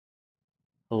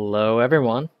Hello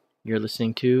everyone, you're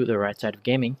listening to The Right Side of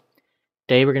Gaming.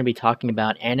 Today we're going to be talking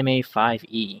about Anime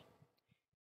 5e.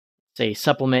 It's a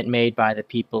supplement made by the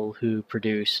people who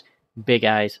produce Big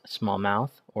Eyes Small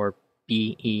Mouth, or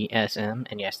BESM,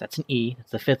 and yes, that's an E,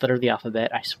 it's the fifth letter of the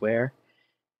alphabet, I swear.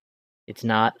 It's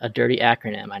not a dirty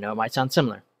acronym, I know it might sound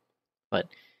similar, but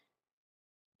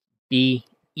BESM,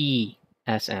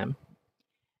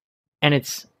 and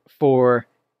it's for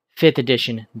 5th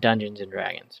edition Dungeons &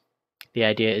 Dragons. The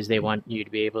idea is they want you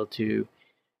to be able to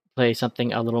play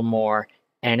something a little more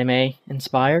anime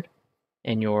inspired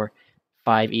in your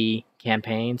 5e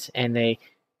campaigns, and they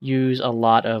use a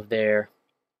lot of their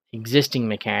existing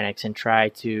mechanics and try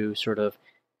to sort of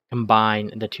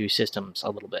combine the two systems a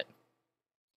little bit.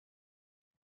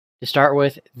 To start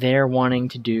with, they're wanting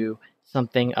to do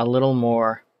something a little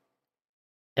more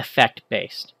effect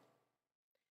based.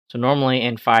 So normally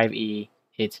in 5e,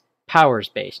 it's powers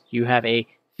based. You have a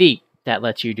feat that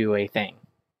lets you do a thing.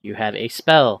 You have a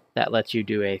spell that lets you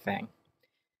do a thing,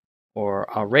 or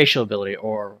a racial ability,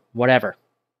 or whatever.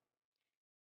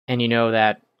 And you know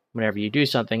that whenever you do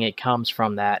something, it comes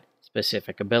from that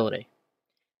specific ability.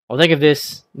 Well, think of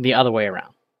this the other way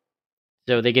around.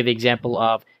 So they give the example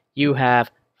of you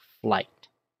have flight.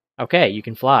 Okay, you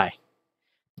can fly.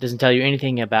 It doesn't tell you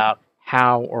anything about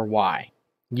how or why.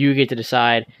 You get to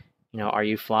decide, are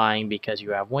you flying because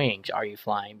you have wings? Are you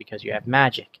flying because you have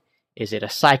magic? Is it a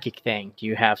psychic thing? Do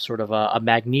you have sort of a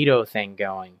Magneto thing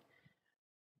going?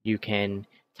 You can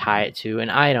tie it to an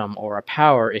item or a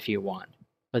power if you want.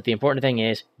 But the important thing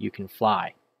is you can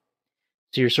fly.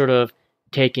 So you're sort of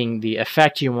taking the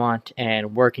effect you want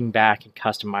and working back and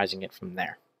customizing it from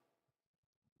there.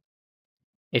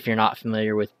 If you're not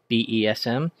familiar with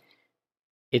BESM,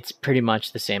 it's pretty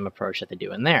much the same approach that they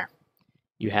do in there.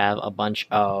 You have a bunch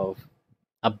of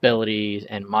abilities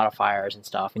and modifiers and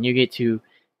stuff, and you get to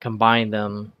combine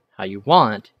them how you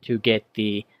want to get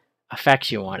the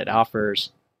effects you want. It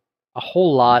offers a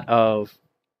whole lot of,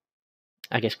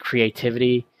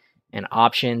 creativity and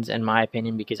options, in my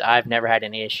opinion, because I've never had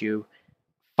any issue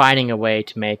finding a way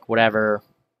to make whatever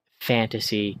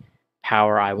fantasy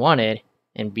power I wanted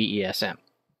in BESM.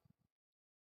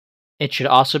 It should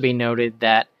also be noted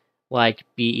that, like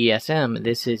BESM,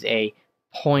 this is a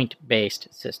point-based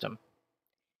system.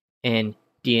 In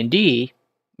D&D,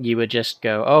 you would just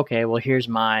go, okay, well, here's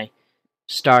my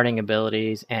starting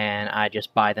abilities, and I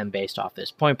just buy them based off this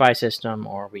point-buy system,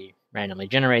 or we randomly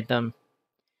generate them.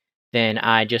 Then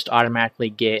I just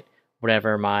automatically get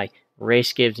whatever my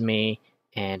race gives me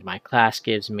and my class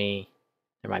gives me.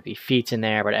 There might be feats in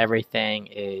there, but everything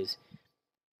is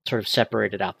sort of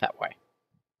separated out that way.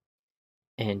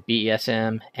 In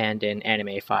BESM and in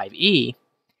Anime 5e,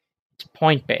 it's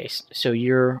point-based, so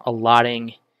you're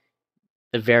allotting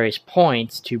the various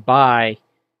points to buy,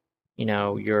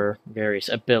 your various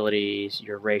abilities,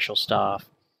 your racial stuff.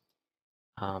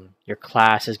 Your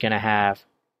class is going to have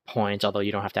points, although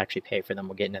you don't have to actually pay for them.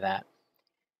 We'll get into that.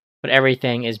 But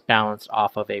everything is balanced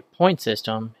off of a point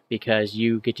system because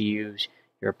you get to use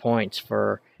your points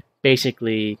for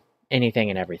basically anything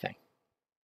and everything.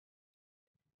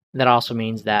 That also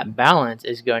means that balance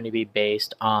is going to be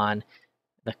based on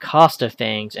the cost of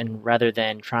things, and rather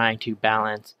than trying to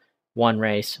balance one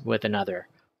race with another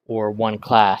or one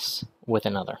class with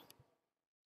another.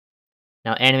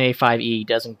 Now, Anime 5e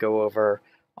doesn't go over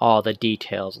all the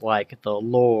details like the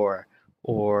lore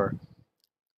or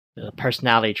the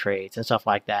personality traits and stuff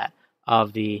like that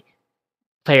of the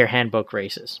player handbook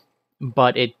races,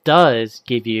 but it does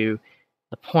give you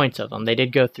the points of them. They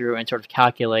did go through and sort of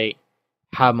calculate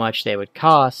how much they would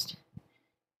cost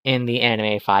in the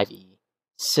Anime 5e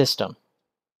system.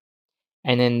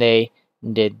 And then they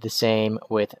did the same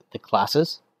with the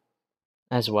classes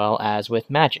as well as with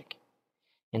magic.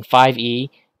 In 5e,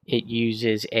 it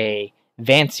uses a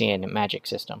Vancian magic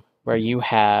system where you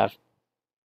have,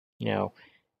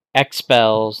 X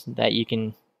spells that you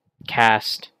can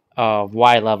cast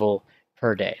Y level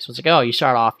per day. So it's like, you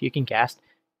start off, you can cast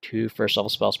 2 first level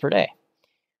spells per day.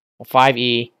 Well,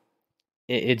 5e,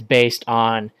 it's based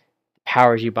on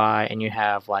powers you buy, and you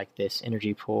have like this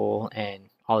energy pool and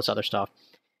all this other stuff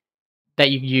that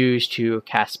you use to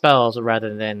cast spells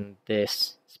rather than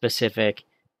this specific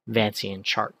Vancian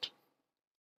chart.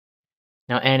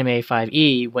 Now, Anime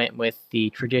 5e went with the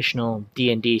traditional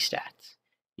D&D stats.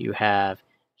 You have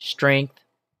strength,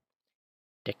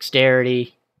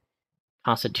 dexterity,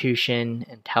 constitution,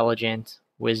 intelligence,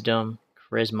 wisdom,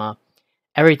 charisma,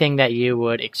 everything that you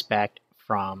would expect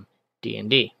from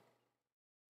D&D.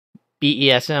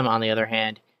 BESM, on the other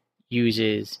hand,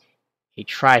 uses a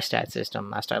tri-stat system,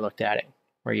 last I looked at it,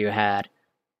 where you had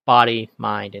body,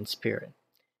 mind, and spirit.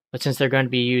 But since they're going to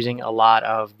be using a lot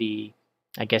of the,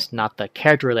 I guess not the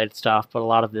character related stuff, but a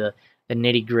lot of the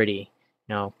nitty gritty,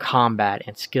 combat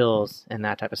and skills and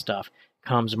that type of stuff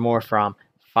comes more from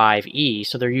 5e.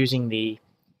 So they're using the,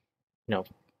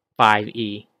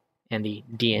 5e and the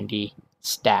D&D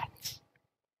stats.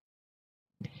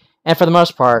 And for the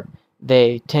most part,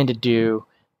 they tend to do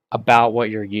about what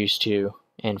you're used to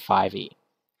in 5e.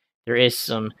 There is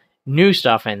some new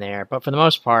stuff in there, but for the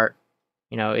most part,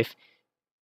 if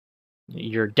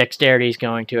your dexterity is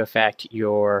going to affect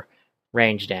your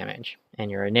range damage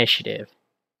and your initiative,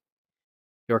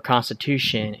 your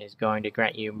constitution is going to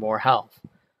grant you more health,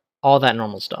 all that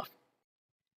normal stuff.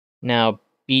 Now,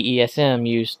 BESM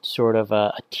used sort of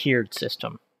a tiered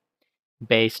system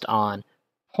based on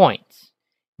points.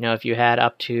 If you had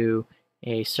up to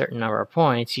a certain number of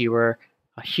points, you were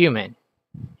a human.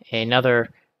 Another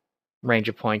range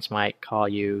of points might call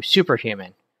you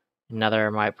superhuman. Another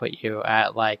might put you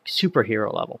at like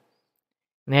superhero level.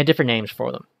 And they had different names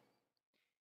for them.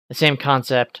 The same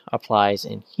concept applies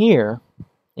in here.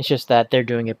 It's just that they're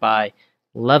doing it by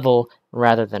level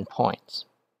rather than points.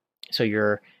 So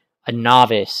you're a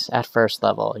novice at first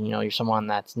level. You're someone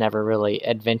that's never really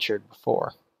adventured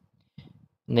before.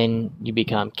 And then you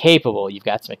become capable. You've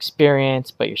got some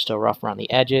experience, but you're still rough around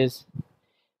the edges.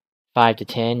 5 to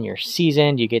 10, you're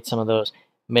seasoned. You get some of those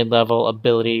mid-level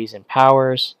abilities and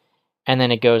powers. And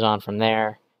then it goes on from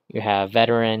there. You have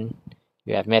veteran,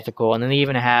 you have mythical, and then they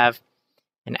even have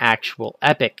an actual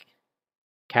epic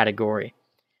category.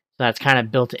 So that's kind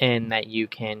of built in that you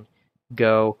can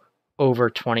go over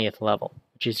 20th level,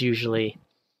 which is usually,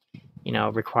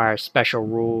 requires special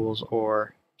rules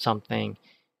or something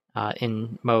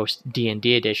in most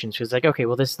D&D editions. Because like, okay,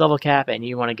 well, this is level cap, and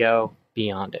you want to go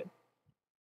beyond it.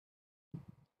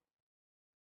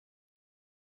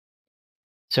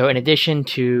 So in addition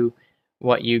to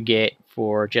what you get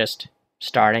for just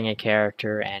starting a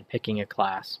character and picking a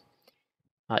class,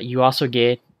 you also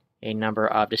get a number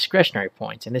of discretionary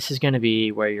points. And this is going to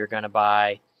be where you're going to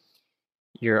buy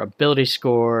your ability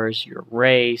scores, your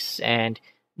race, and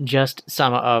just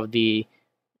some of the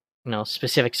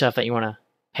specific stuff that you want to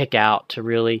pick out to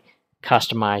really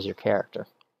customize your character.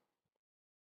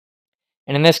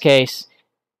 And in this case,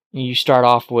 you start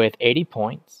off with 80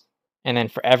 points, and then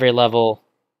for every level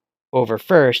over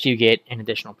first, you get an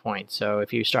additional point. So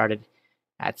if you started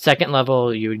at second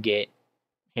level, you would get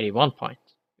 81 points.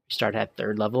 If you started at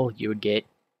third level, you would get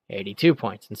 82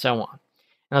 points, and so on.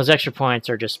 And those extra points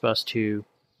are just supposed to,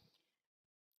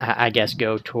 I guess,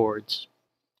 go towards,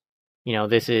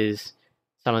 this is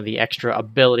some of the extra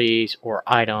abilities or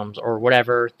items or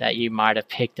whatever that you might have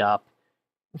picked up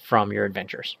from your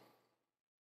adventures.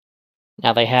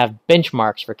 Now, they have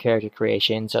benchmarks for character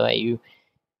creation so that you,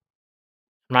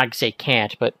 I'm not going to say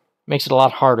can't, but makes it a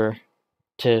lot harder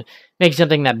to make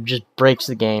something that just breaks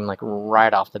the game like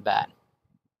right off the bat.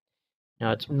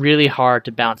 It's really hard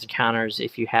to balance encounters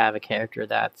if you have a character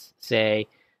that's, say,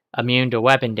 immune to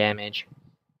weapon damage,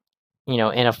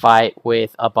 in a fight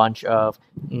with a bunch of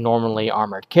normally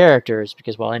armored characters,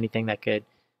 because, well, anything that could,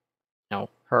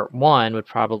 hurt one would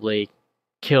probably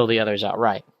kill the others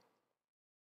outright.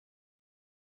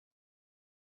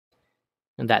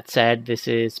 And that said, this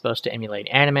is supposed to emulate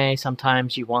anime.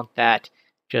 Sometimes you want that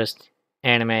just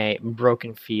anime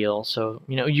broken feel. So,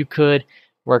 you could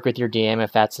work with your DM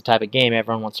if that's the type of game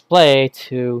everyone wants to play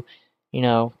to,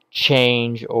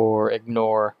 change or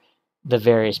ignore the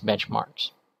various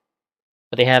benchmarks.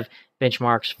 But they have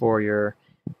benchmarks for your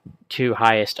 2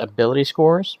 highest ability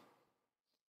scores,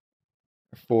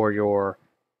 for your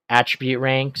attribute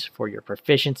ranks, for your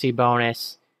proficiency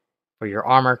bonus, for your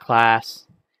armor class,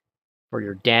 for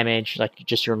your damage, like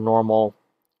just your normal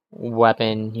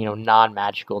weapon,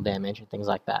 non-magical damage and things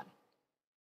like that.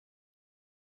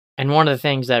 And one of the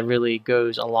things that really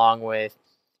goes along with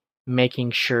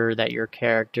making sure that your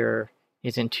character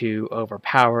isn't too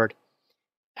overpowered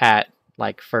at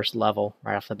like first level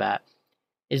right off the bat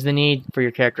is the need for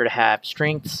your character to have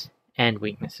strengths and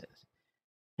weaknesses.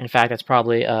 In fact, that's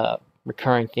probably a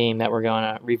recurring theme that we're going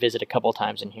to revisit a couple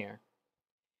times in here.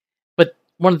 But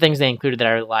one of the things they included that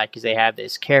I really like is they have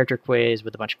this character quiz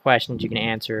with a bunch of questions you can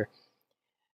answer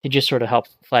to just sort of help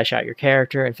flesh out your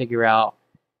character and figure out,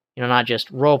 not just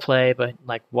role play, but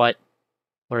like what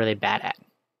are they bad at?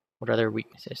 What are their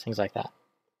weaknesses? Things like that.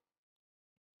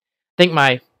 I think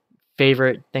my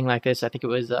favorite thing like this, I think it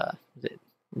was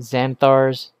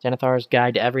Xanathar's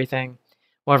Guide to Everything.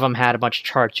 One of them had a bunch of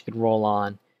charts you could roll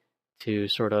on to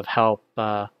sort of help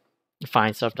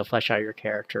find stuff to flesh out your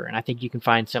character. And I think you can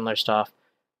find similar stuff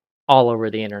all over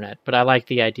the internet. But I like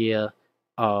the idea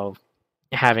of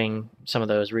having some of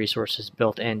those resources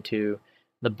built into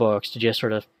the books to just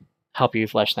sort of help you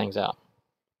flesh things out.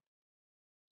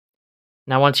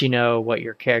 Now, once you know what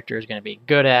your character is going to be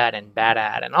good at and bad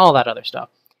at and all that other stuff,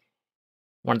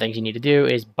 one of the things you need to do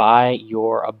is buy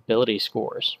your ability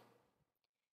scores.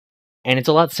 And it's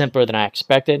a lot simpler than I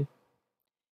expected.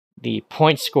 The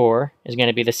point score is going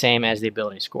to be the same as the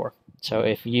ability score. So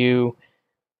if you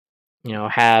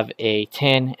have a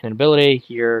 10 in an ability,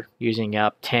 you're using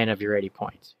up 10 of your 80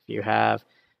 points. If you have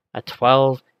a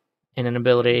 12 in an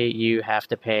ability, you have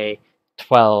to pay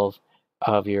 12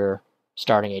 of your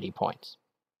starting 80 points.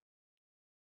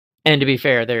 And to be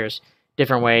fair, there's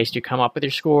different ways to come up with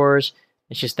your scores.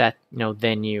 It's just that,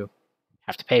 then you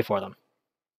have to pay for them.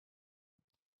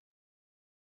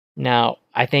 Now,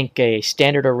 I think a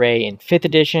standard array in 5th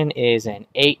edition is an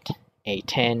 8, a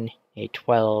 10, a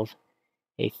 12,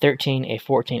 a 13, a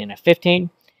 14, and a 15,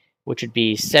 which would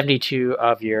be 72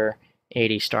 of your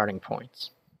 80 starting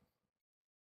points.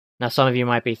 Now, some of you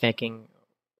might be thinking,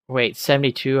 wait,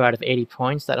 72 out of 80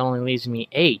 points? That only leaves me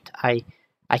 8.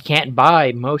 I can't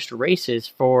buy most races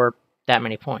for that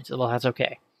many points. Well, that's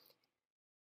okay.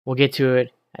 We'll get to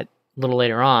it a little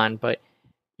later on, but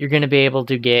you're going to be able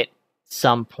to get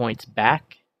some points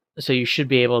back. So you should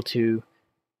be able to,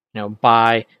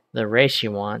 buy the race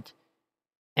you want.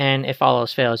 And if all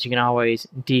else fails, you can always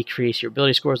decrease your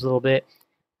ability scores a little bit.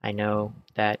 I know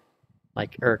that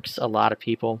irks a lot of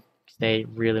people because they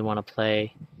really want to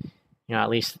play, at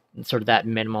least sort of that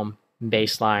minimum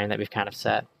baseline that we've kind of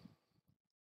set.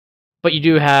 But you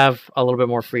do have a little bit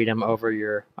more freedom over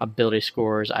your ability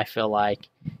scores, I feel like,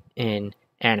 in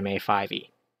Anime 5e.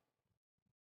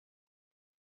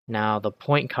 Now, the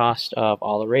point cost of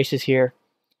all the races here,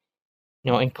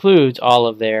 includes all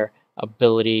of their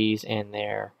abilities and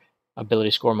their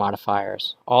ability score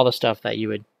modifiers, all the stuff that you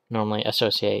would normally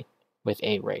associate with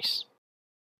a race.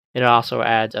 It also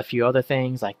adds a few other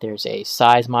things, like there's a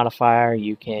size modifier.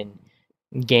 You can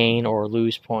gain or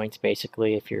lose points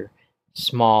basically if you're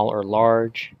small or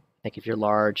large. I think if you're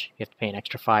large, you have to pay an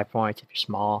extra 5 points. If you're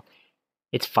small,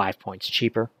 it's 5 points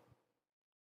cheaper.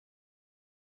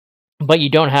 But you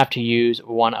don't have to use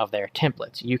one of their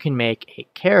templates. You can make a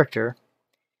character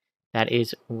that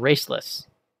is raceless.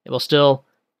 It will still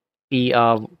be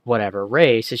of whatever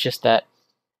race. It's just that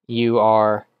you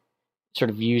are sort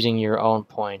of using your own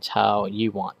points how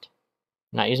you want.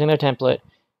 Not using their template,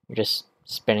 you're just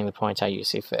spending the points how you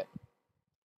see fit.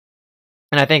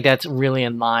 And I think that's really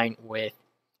in line with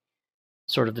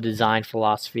sort of the design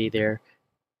philosophy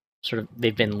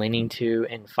they've been leaning to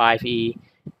in 5e.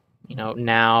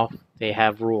 Now they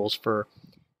have rules for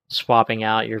swapping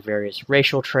out your various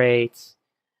racial traits.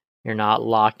 You're not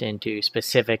locked into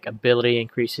specific ability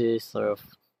increases. So if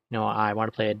I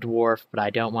want to play a dwarf, but I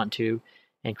don't want to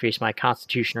increase my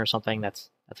constitution or something, that's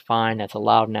fine. That's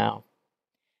allowed now.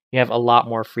 You have a lot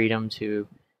more freedom to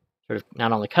sort of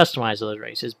not only customize those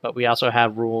races, but we also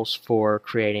have rules for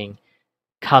creating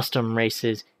custom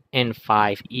races in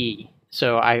 5e.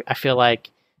 So I feel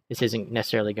like this isn't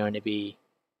necessarily going to be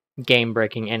game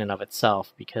breaking in and of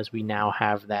itself, because we now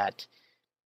have that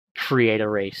create a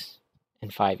race in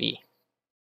 5e.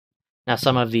 Now,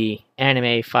 some of the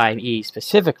Anime 5e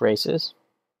specific races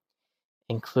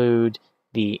include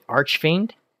the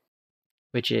Archfiend,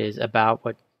 which is about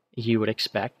what you would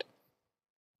expect.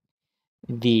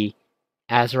 The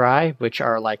Aserai, which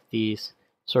are like these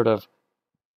sort of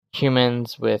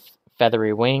humans with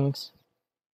feathery wings.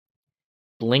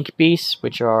 Blink Beasts,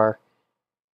 which are,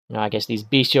 I guess these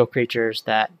bestial creatures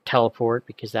that teleport,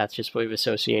 because that's just what we've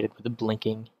associated with the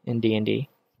blinking in D&D.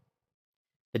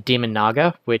 The Demon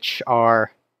Naga, which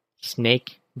are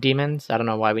snake demons. I don't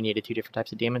know why we needed 2 different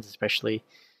types of demons, especially,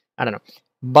 I don't know.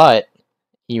 But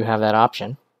you have that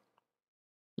option.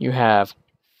 You have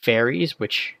fairies,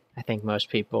 which I think most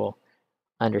people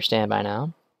understand by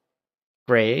now.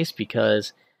 Greys,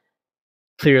 because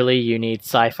clearly you need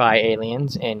sci-fi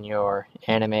aliens in your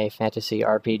anime fantasy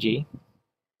RPG.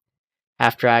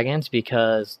 Half dragons,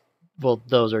 because, well,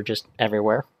 those are just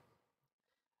everywhere.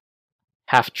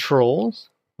 Half trolls,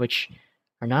 which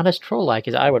are not as troll-like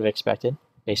as I would have expected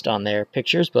based on their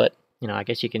pictures, but, I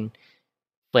guess you can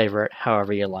flavor it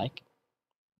however you like.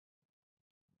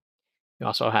 You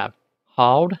also have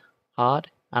Hod, I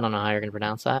don't know how you're going to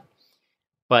pronounce that,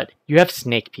 but you have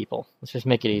snake people. Let's just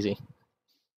make it easy.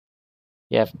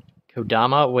 You have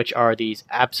Kodama, which are these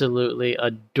absolutely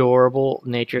adorable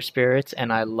nature spirits,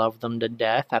 and I love them to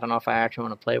death. I don't know if I actually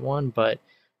want to play one, but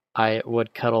I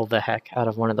would cuddle the heck out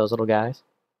of one of those little guys.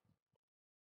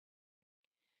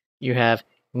 You have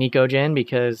Nikogen,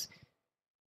 because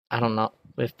I don't know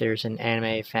if there's an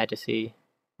anime fantasy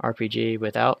RPG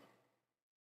without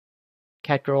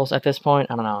cat girls at this point.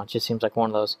 I don't know. It just seems like one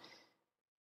of those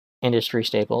industry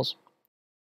staples.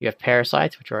 You have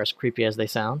parasites, which are as creepy as they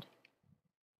sound.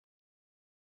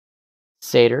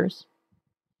 Satyrs.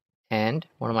 And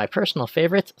one of my personal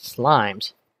favorites,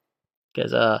 slimes.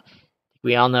 Because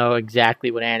we all know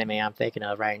exactly what anime I'm thinking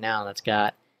of right now. That's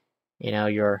got,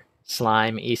 your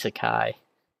slime isekai.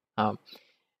 But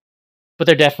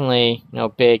they're definitely,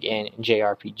 big in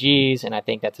JRPGs, and I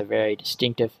think that's a very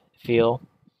distinctive feel.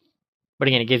 But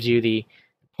again, it gives you the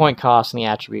point cost and the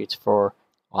attributes for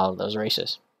all of those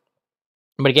races.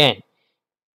 But again,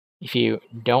 if you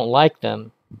don't like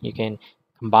them, you can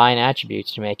combine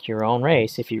attributes to make your own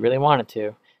race if you really wanted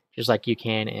to, just like you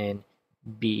can in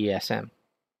BESM.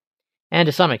 And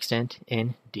to some extent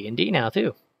in D&D now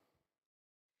too.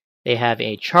 They have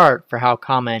a chart for how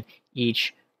common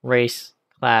each race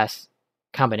class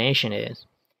combination is.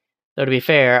 Though to be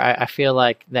fair, I feel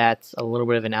like that's a little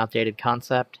bit of an outdated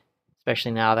concept,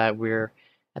 especially now that we're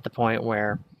at the point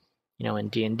where, in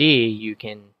D&D you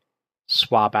can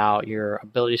swap out your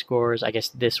ability scores. I guess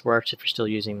this works if you're still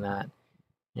using that.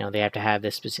 They have to have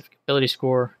this specific ability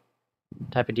score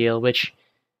type of deal, which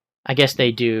I guess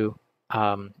they do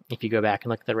if you go back and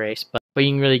look at the race. But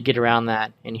you can really get around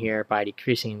that in here by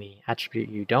decreasing the attribute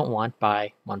you don't want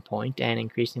by 1 point and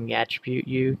increasing the attribute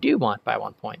you do want by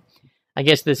 1 point. I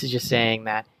guess this is just saying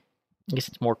that I guess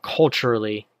it's more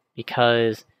culturally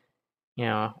because,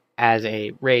 as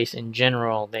a race in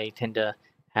general, they tend to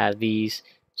have these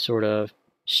sort of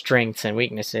strengths and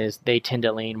weaknesses. They tend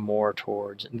to lean more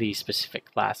towards these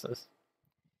specific classes.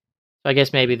 So I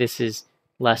guess maybe this is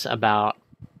less about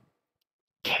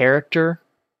character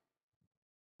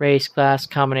race class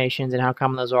combinations and how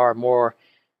common those are, more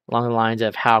along the lines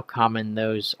of how common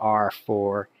those are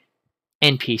for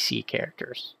NPC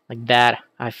characters. Like that,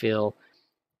 I feel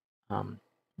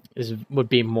would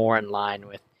be more in line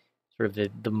with sort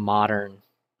of the modern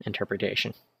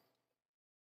interpretation.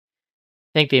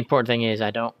 I think the important thing is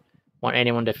I don't want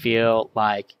anyone to feel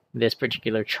like this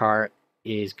particular chart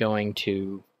is going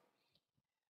to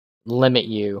limit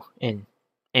you in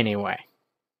any way.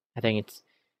 I think it's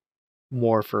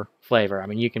more for flavor. I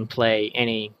mean, you can play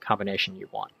any combination you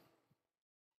want.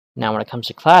 Now, when it comes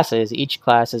to classes, each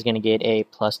class is going to get a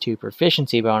 +2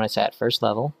 proficiency bonus at first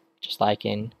level, just like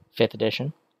in 5th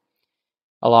edition,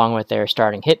 along with their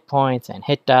starting hit points and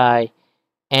hit die,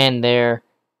 and their,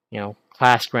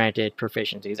 class-granted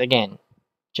proficiencies. Again,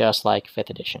 just like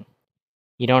 5th edition.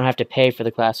 You don't have to pay for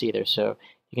the class either, so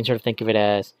you can sort of think of it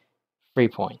as free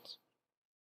points.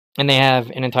 And they have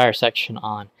an entire section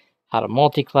on how to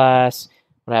multi-class,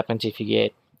 what happens if you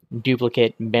get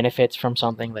duplicate benefits from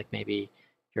something, like maybe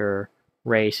your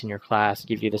race and your class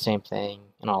give you the same thing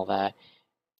and all that,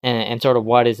 and sort of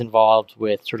what is involved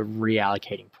with sort of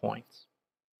reallocating points.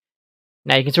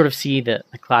 Now you can sort of see the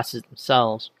classes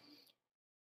themselves,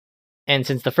 and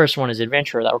since the first one is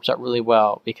Adventurer, that works out really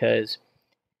well because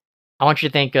I want you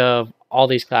to think of all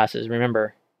these classes.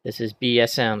 Remember, this is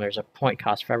BSM, there's a point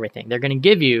cost for everything. They're going to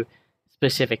give you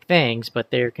specific things,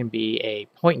 but there can be a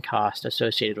point cost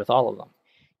associated with all of them,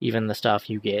 even the stuff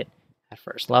you get at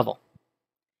first level.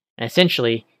 And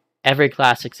essentially, every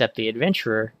class except the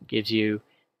Adventurer gives you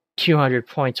 200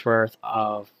 points worth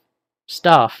of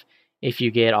stuff if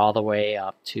you get all the way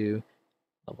up to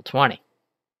level 20.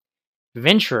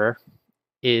 Adventurer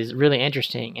is really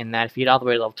interesting in that if you get all the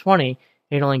way to level 20,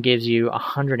 it only gives you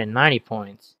 190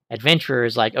 points. Adventurer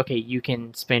is like, okay, you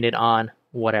can spend it on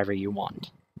whatever you want.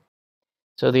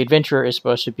 So the Adventurer is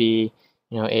supposed to be,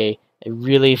 a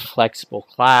really flexible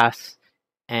class,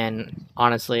 and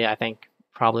honestly, I think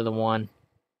probably the one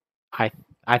I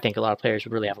think a lot of players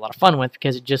would really have a lot of fun with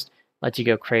because it just lets you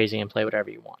go crazy and play whatever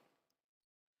you want.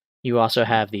 You also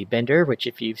have the Bender, which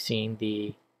if you've seen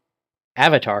the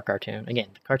Avatar cartoon, again,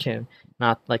 the cartoon,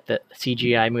 not like the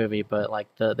CGI movie, but like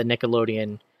the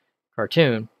Nickelodeon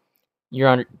cartoon,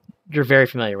 you're very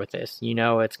familiar with this.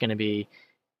 It's going to be,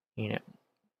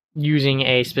 using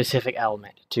a specific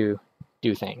element to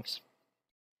do things.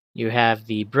 You have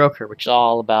the Broker, which is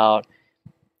all about,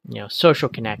 social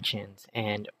connections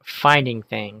and finding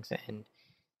things and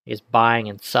is buying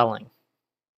and selling.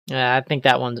 I think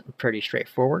that one's pretty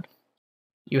straightforward.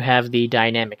 You have the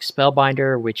Dynamic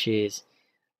Spellbinder, which is,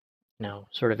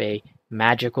 sort of a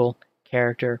magical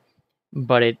character,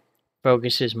 but it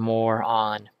focuses more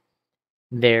on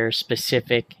their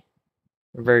specific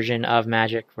version of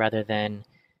magic rather than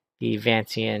the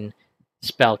Vancian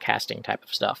spellcasting type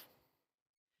of stuff.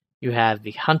 You have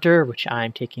the Hunter, which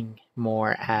I'm taking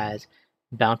more as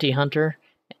Bounty Hunter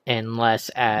and less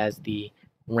as the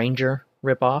Ranger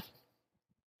ripoff.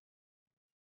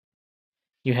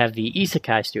 You have the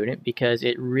isekai student because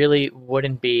it really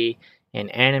wouldn't be an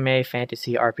anime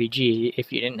fantasy RPG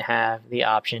if you didn't have the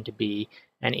option to be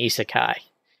an isekai.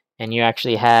 And you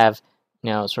actually have,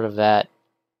 sort of that,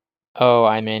 oh,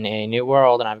 I'm in a new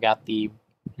world and I've got the,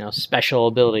 special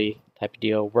ability type of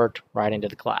deal worked right into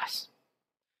the class.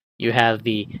 You have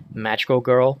the magical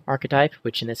girl archetype,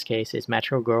 which in this case is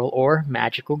magical girl or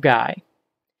magical guy.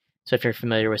 So if you're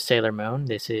familiar with Sailor Moon,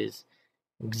 this is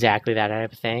exactly that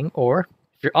type of thing. Or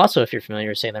if you're familiar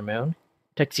with Sailor Moon,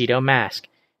 Tuxedo Mask,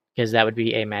 because that would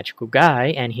be a magical guy,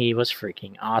 and he was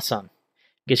freaking awesome.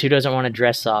 Because who doesn't want to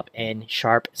dress up in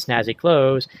sharp, snazzy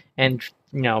clothes and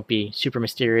be super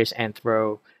mysterious and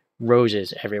throw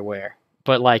roses everywhere,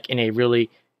 but like in a really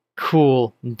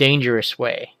cool, dangerous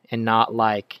way, and not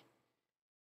like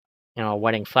a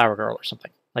wedding flower girl or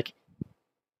something. Like,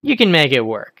 you can make it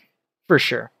work for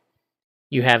sure.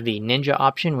 You have the ninja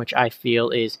option, which I feel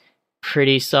is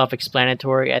pretty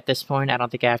self-explanatory at this point. I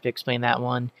don't think I have to explain that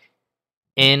one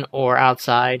in or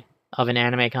outside of an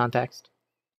anime context.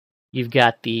 You've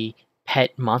got the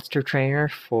pet monster trainer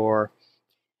for,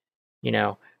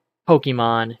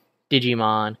 Pokemon,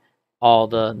 Digimon, all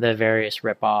the various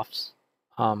ripoffs.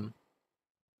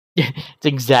 It's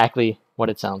exactly what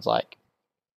it sounds like.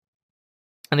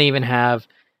 And they even have,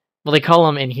 well, they call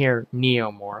them in here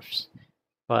neomorphs,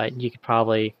 but you could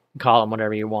probably call them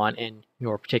whatever you want in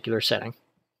your particular setting.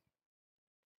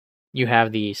 You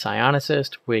have the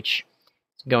psionicist, which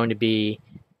is going to be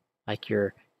like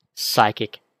your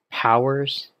psychic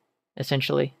powers,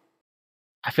 essentially.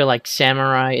 I feel like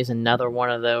samurai is another one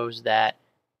of those that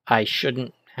I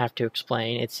shouldn't have to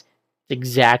explain. It's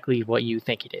exactly what you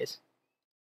think it is.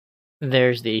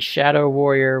 There's the shadow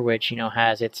warrior, which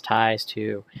has its ties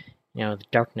to the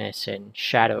darkness and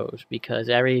shadows, because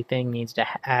everything needs to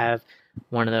have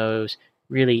one of those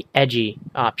really edgy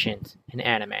options in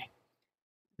anime.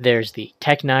 There's the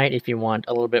Tech Knight if you want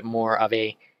a little bit more of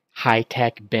a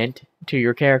high-tech bent to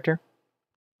your character.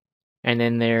 And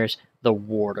then there's the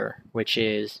Warder, which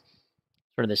is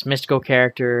sort of this mystical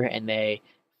character, and they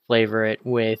flavor it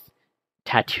with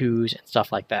tattoos and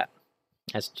stuff like that,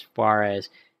 as far as,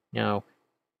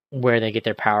 where they get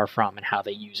their power from and how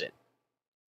they use it.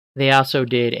 They also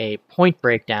did a point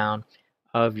breakdown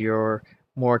of your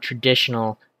more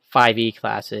traditional 5e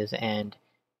classes and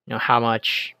how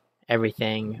much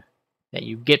everything that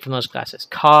you get from those classes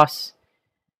costs,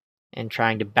 and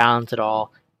trying to balance it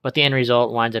all, but the end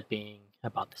result winds up being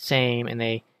about the same. And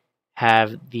they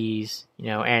have these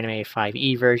anime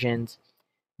 5e versions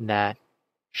that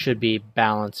should be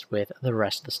balanced with the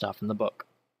rest of the stuff in the book.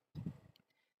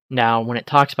 Now, when it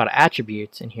talks about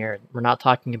attributes in here, we're not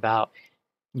talking about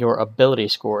your ability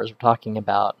scores. We're talking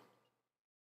about,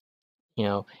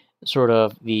 sort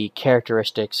of the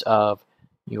characteristics of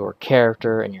your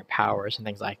character and your powers and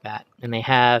things like that. And they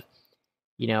have,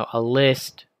 a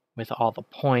list with all the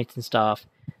points and stuff,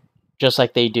 just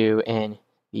like they do in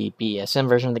the BESM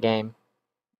version of the game.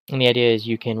 And the idea is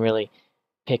you can really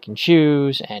pick and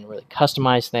choose and really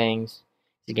customize things.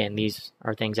 Again, these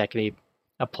are things that can be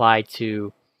applied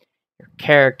to your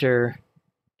character,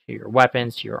 to your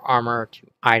weapons, to your armor, to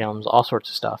items, all sorts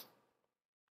of stuff.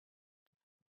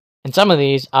 And some of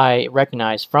these I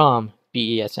recognize from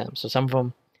BESM, so some of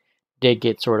them did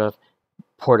get sort of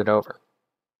ported over.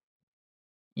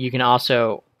 You can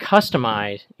also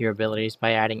customize your abilities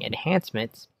by adding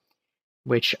enhancements,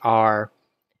 which are,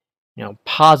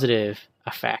 positive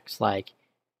effects, like,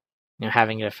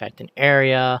 having it affect an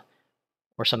area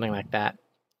or something like that.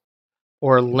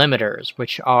 Or limiters,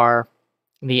 which are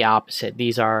the opposite.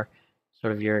 These are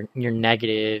sort of your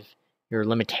negative, your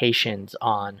limitations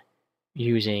on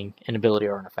using an ability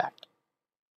or an effect.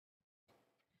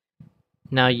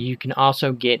 Now you can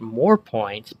also get more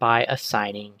points by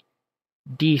assigning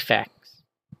defects.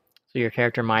 So your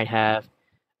character might have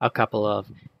a couple of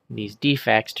these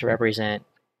defects to represent,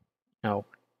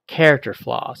 character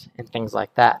flaws and things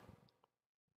like that.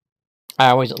 I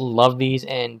always love these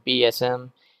in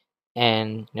BSM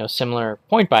and similar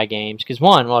point buy games, because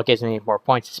one, well, it gives me more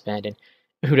points to spend, and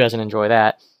who doesn't enjoy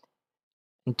that?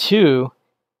 And two,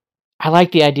 I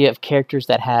like the idea of characters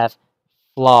that have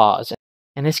flaws,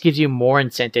 and this gives you more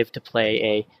incentive to play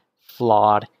a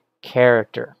flawed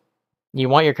character. You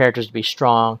want your characters to be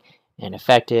strong and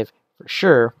effective for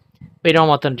sure, but you don't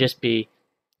want them to just be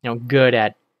good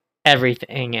at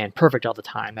everything and perfect all the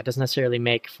time. That doesn't necessarily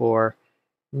make for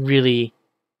really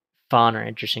fun or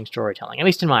interesting storytelling, at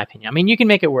least in my opinion. I mean, you can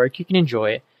make it work, you can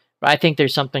enjoy it, but I think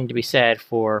there's something to be said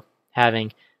for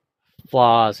having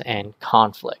flaws and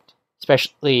conflict,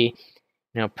 especially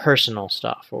personal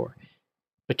stuff, or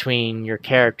between your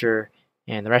character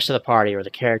and the rest of the party or the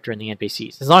character and the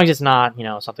NPCs. As long as it's not,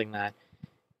 something that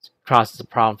causes a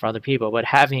problem for other people. But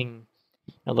having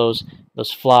those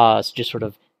flaws just sort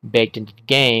of baked into the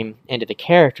game, into the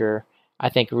character, I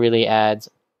think really adds,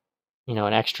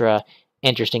 an extra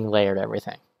interesting layer to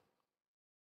everything.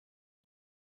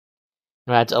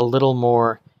 It adds a little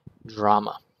more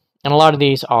drama. And a lot of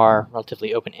these are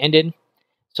relatively open-ended,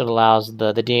 so it allows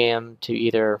the DM to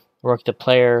either work the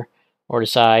player or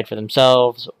decide for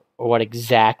themselves what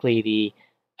exactly the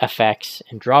effects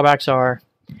and drawbacks are.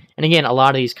 And again, a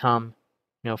lot of these come,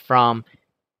 from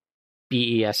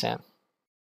BESM.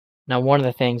 Now, one of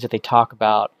the things that they talk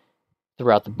about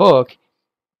throughout the book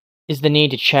is the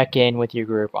need to check in with your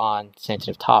group on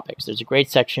sensitive topics. There's a great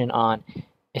section on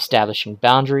establishing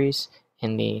boundaries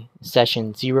in the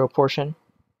session 0 portion.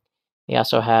 They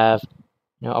also have,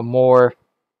 a more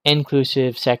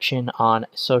inclusive section on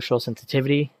social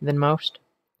sensitivity than most.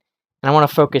 And I want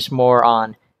to focus more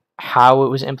on how it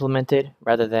was implemented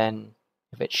rather than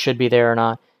if it should be there or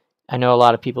not. I know a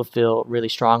lot of people feel really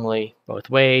strongly both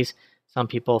ways. Some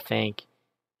people think,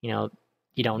 you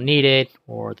don't need it,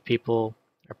 or the people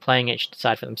are playing it should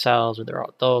decide for themselves, or they're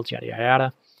all adults, yada, yada,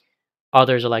 yada.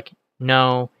 Others are like,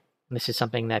 no, this is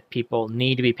something that people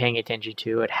need to be paying attention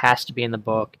to. It has to be in the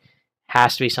book,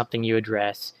 has to be something you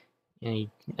address, and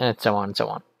so on and so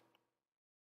on.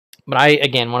 But I,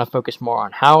 again, want to focus more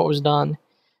on how it was done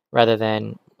rather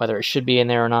than whether it should be in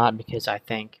there or not, because I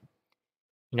think,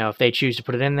 if they choose to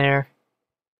put it in there,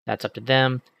 that's up to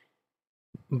them.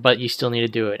 But you still need to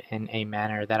do it in a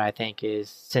manner that I think is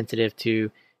sensitive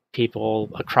to people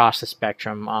across the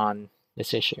spectrum on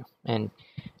this issue and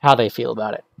how they feel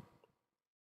about it.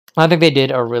 I think they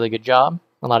did a really good job.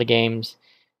 A lot of games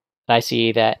that I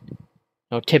see that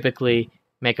typically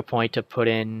make a point to put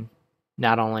in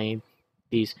not only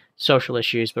these social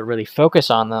issues but really focus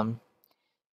on them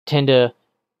tend to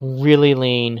really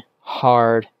lean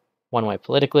hard one way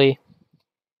politically,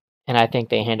 and I think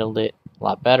they handled it a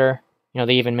lot better.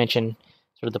 They even mention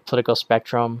sort of the political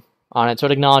spectrum on it, so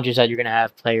it acknowledges that you're going to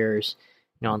have players,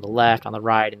 on the left, on the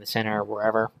right, in the center,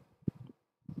 wherever.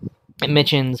 It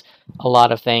mentions a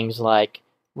lot of things like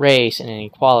race and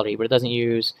inequality, but it doesn't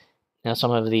use,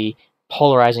 some of the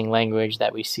polarizing language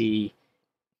that we see,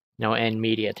 in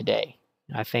media today.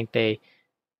 I think they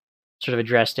sort of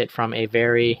addressed it from a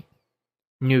very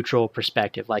neutral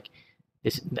perspective. Like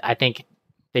this, I think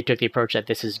they took the approach that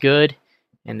this is good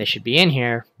and this should be in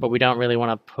here, but we don't really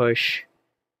want to push,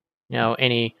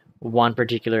 any one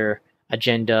particular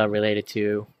agenda related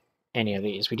to any of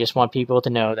these. We just want people to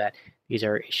know that these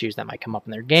are issues that might come up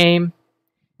in their game,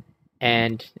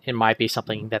 and it might be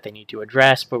something that they need to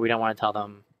address, but we don't want to tell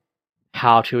them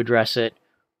how to address it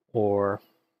or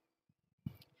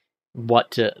what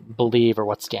to believe or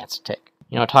what stance to take.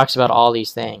 It talks about all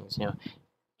these things,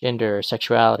 gender,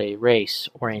 sexuality, race,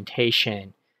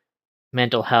 orientation,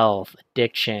 mental health,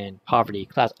 addiction, poverty,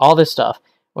 class, all this stuff,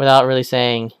 without really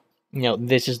saying,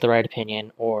 this is the right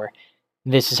opinion or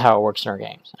this is how it works in our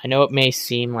games. I know it may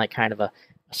seem like kind of a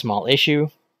small issue,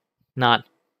 not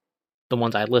the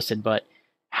ones I listed, but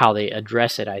how they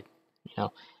address it.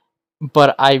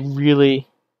 But I really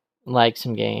like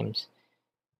some games,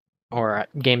 or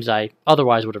games I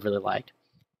otherwise would have really liked,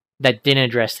 that didn't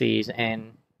address these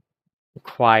in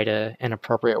quite an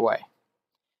appropriate way.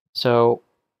 So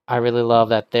I really love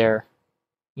that they're,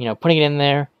 putting it in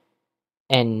there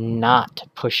and not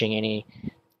pushing any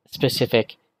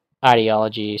specific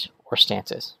ideologies or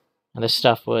stances. And this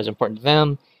stuff was important to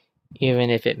them, even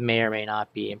if it may or may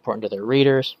not be important to their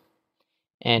readers.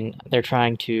 And they're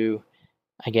trying to,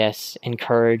 I guess,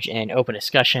 encourage an open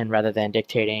discussion rather than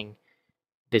dictating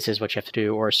this is what you have to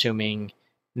do or assuming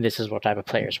this is what type of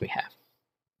players we have.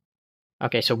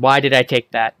 Okay, so why did I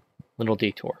take that little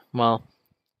detour? Well,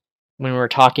 when we're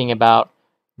talking about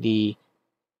the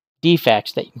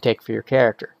defects that you can take for your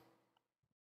character,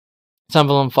 some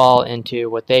of them fall into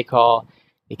what they call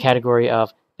the category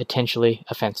of potentially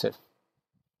offensive.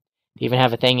 They even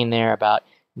have a thing in there about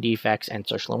defects and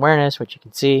social awareness, which you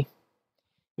can see,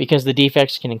 because the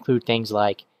defects can include things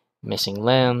like missing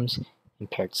limbs,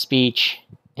 impaired speech,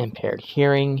 impaired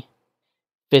hearing,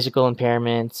 physical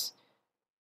impairments,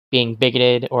 being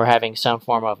bigoted, or having some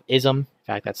form of ism. In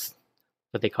fact, that's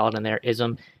what they call it in there,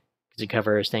 ism, because it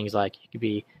covers things like it could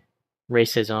be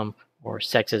racism or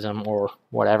sexism or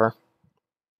whatever.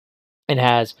 It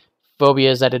has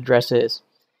phobias that it addresses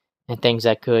and things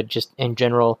that could just in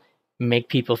general make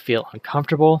people feel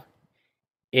uncomfortable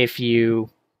if you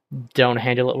don't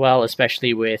handle it well,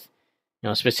 especially with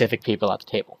specific people at the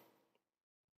table.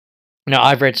 Now,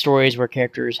 I've read stories where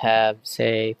characters have,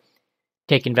 say,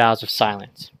 taken vows of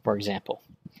silence, for example.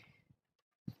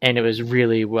 and it was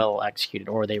really well executed,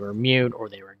 or they were mute, or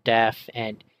they were deaf,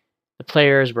 and the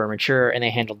players were mature and they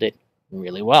handled it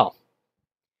really well.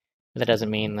 But that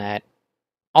doesn't mean that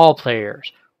all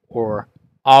players or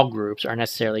all groups are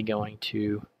necessarily going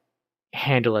to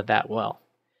handle it that well.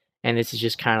 And this is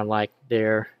just kind of like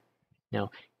they're,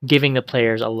 giving the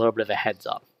players a little bit of a heads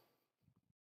up.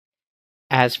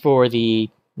 As for the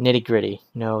nitty gritty,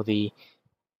 the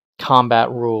combat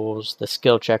rules, the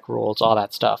skill check rules, all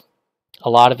that stuff, a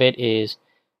lot of it is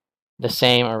the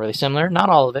same or really similar. Not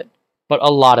all of it, but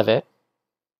a lot of it.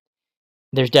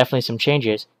 There's definitely some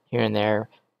changes here and there,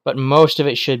 but most of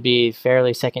it should be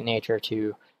fairly second nature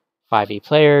to 5e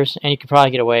players, and you could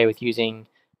probably get away with using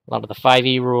a lot of the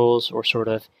 5e rules or sort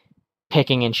of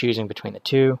picking and choosing between the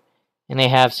two. And they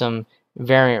have some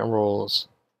variant rules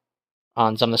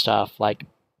on some of the stuff, like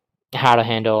how to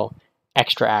handle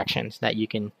extra actions that you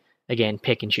can, again,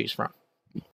 pick and choose from.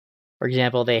 For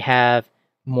example, they have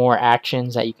more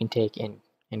actions that you can take in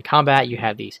combat. You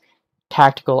have these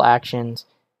tactical actions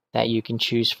that you can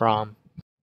choose from.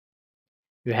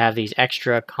 You have these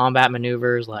extra combat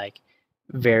maneuvers like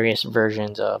various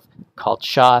versions of called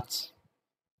shots.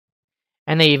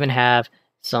 And they even have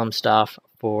some stuff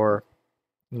for,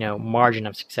 margin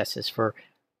of successes, for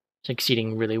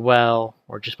succeeding really well,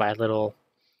 or just by a little,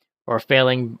 or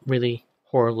failing really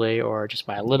horribly, or just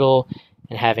by a little,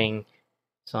 and having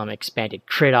some expanded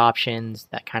crit options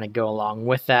that kind of go along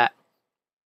with that.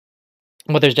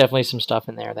 But there's definitely some stuff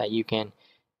in there that you can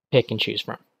pick and choose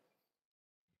from.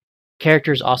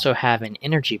 Characters also have an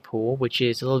energy pool, which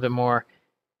is a little bit more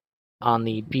on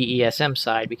the BESM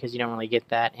side because you don't really get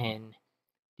that in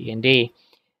D&D.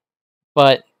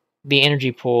 But the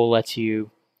energy pool lets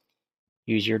you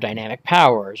use your dynamic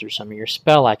powers or some of your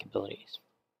spell-like abilities.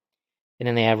 And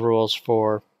then they have rules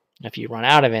for if you run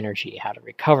out of energy, how to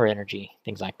recover energy,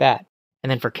 things like that.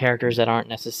 And then for characters that aren't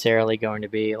necessarily going to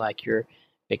be like your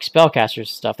big spellcasters and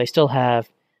stuff, they still have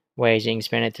ways you can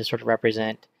spin it to sort of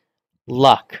represent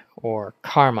luck or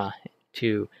karma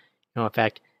to,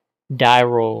 affect die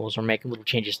rolls or make little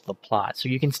changes to the plot. So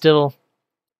you can still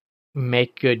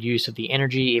make good use of the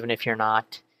energy, even if you're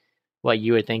not what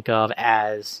you would think of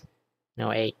as,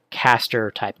 a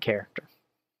caster type character.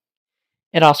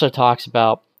 It also talks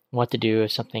about what to do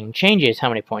if something changes how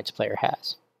many points a player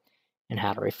has and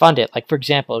how to refund it. Like, for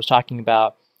example, I was talking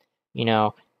about,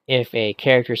 if a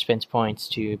character spends points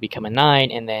to become a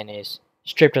knight and then is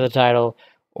stripped of the title,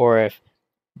 or if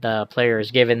the player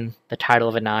is given the title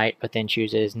of a knight but then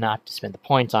chooses not to spend the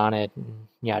points on it,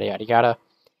 yada, yada, yada.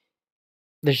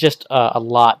 There's just a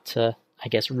lot to,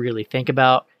 really think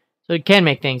about. So it can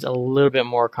make things a little bit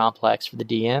more complex for the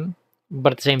DM,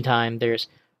 but at the same time, there's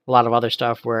a lot of other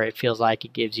stuff where it feels like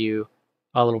it gives you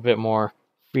a little bit more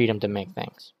freedom to make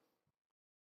things.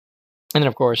 And then,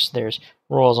 of course, there's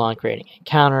rules on creating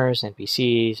encounters,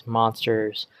 NPCs,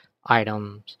 monsters,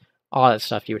 items, all that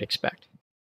stuff you would expect.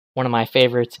 One of my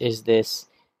favorites is this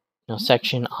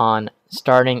section on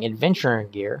starting adventurer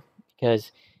gear,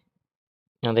 because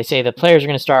they say the players are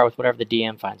going to start with whatever the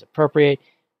DM finds appropriate,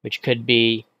 which could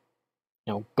be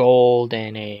gold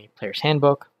in a player's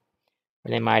handbook,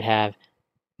 or they might have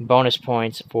bonus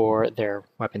points for their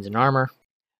weapons and armor.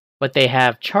 But they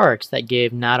have charts that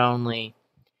give not only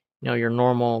your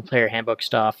normal player handbook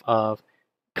stuff of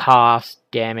cost,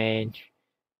 damage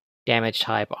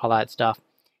type, all that stuff,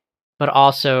 but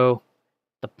also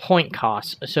the point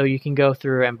costs. So you can go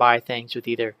through and buy things with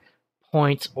either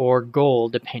points or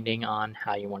gold depending on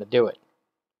how you want to do it.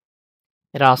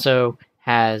 It also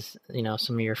has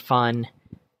some of your fun,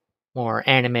 more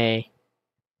anime,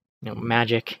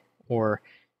 magic or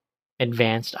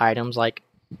advanced items. Like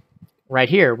right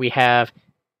here we have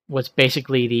what's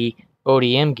basically the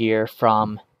ODM gear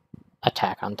from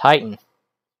Attack on Titan.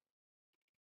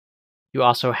 You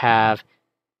also have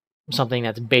something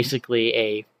that's basically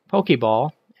a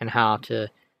Pokeball and how to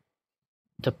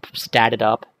stat it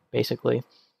up, basically.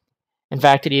 In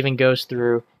fact, it even goes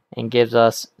through and gives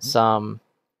us some,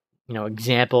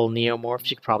 example neomorphs.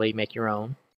 You could probably make your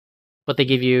own. But they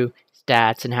give you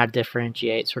stats and how to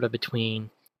differentiate sort of between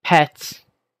pets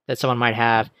that someone might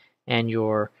have and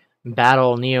your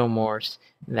battle neomorphs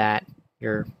that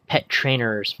your pet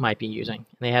trainers might be using. And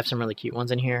they have some really cute ones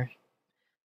in here.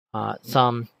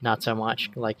 Some not so much.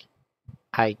 Like,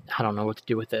 I don't know what to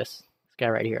do with this guy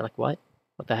right here. Like, what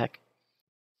the heck?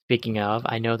 Speaking of,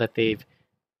 I know that they've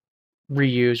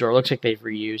reused, or it looks like they've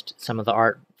reused some of the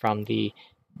art from the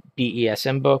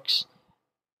BESM books,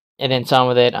 and then some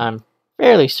of it I'm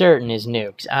fairly certain is new,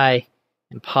 because I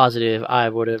am positive I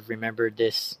would have remembered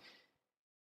this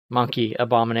monkey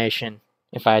abomination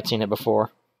if I had seen it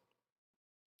before.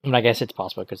 I guess it's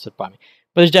possible because it's by me.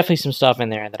 But there's definitely some stuff in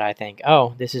there that I think,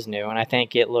 oh, this is new, and I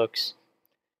think it looks,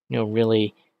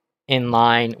 really in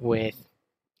line with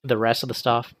the rest of the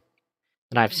stuff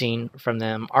that I've seen from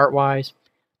them art-wise.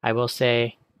 I will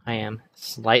say I am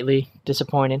slightly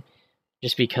disappointed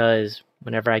just because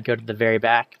whenever I go to the very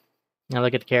back and I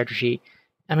look at the character sheet,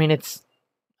 I mean, it's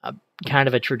a, kind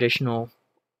of a traditional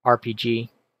RPG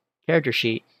character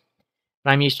sheet,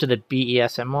 but I'm used to the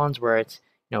BESM ones where it's,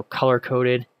 color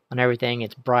coded on everything.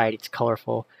 It's bright, it's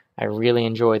colorful. I really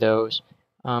enjoy those.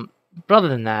 But other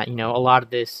than that, a lot of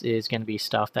this is going to be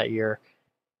stuff that you're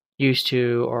used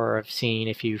to or have seen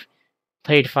if you've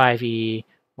played 5e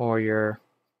or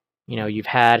you've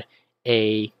had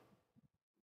a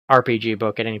RPG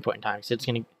book at any point in time. So it's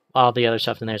going to, all the other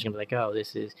stuff in there is going to be like, oh,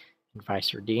 this is advice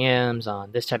for DMs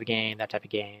on this type of game, that type of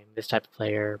game, this type of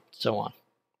player, so on.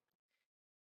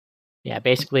 Yeah,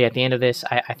 basically at the end of this,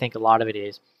 I think a lot of it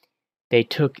is they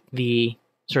took the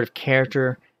sort of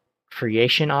character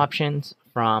creation options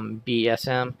from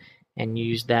BESM and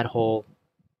used that whole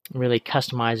really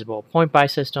customizable point buy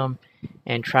system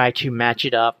and try to match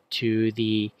it up to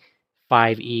the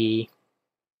 5e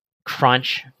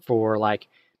crunch for like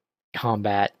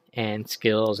combat and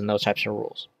skills and those types of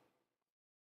rules.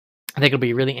 I think it'll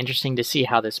be really interesting to see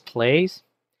how this plays.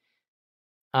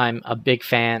 I'm a big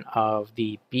fan of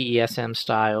the BESM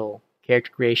style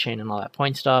character creation and all that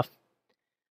point stuff.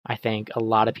 I think a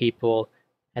lot of people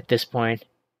at this point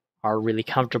are really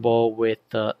comfortable with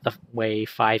the way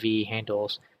 5e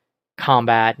handles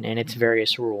combat and its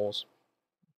various rules.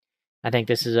 I think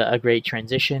this is a great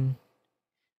transition.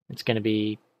 It's going to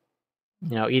be,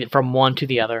 either from one to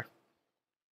the other.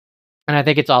 And I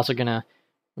think it's also going to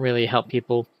really help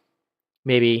people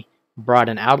maybe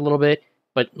broaden out a little bit,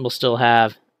 but we'll still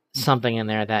have something in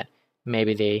there that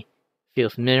maybe they feel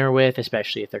familiar with,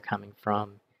 especially if they're coming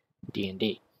from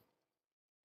D&D.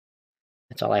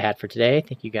 That's all I had for today.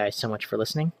 Thank you guys so much for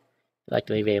listening. If you'd like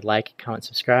to leave a like, comment,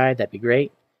 subscribe, that'd be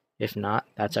great. If not,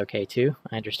 that's okay too.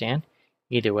 I understand.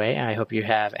 Either way, I hope you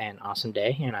have an awesome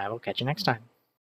day, and I will catch you next time.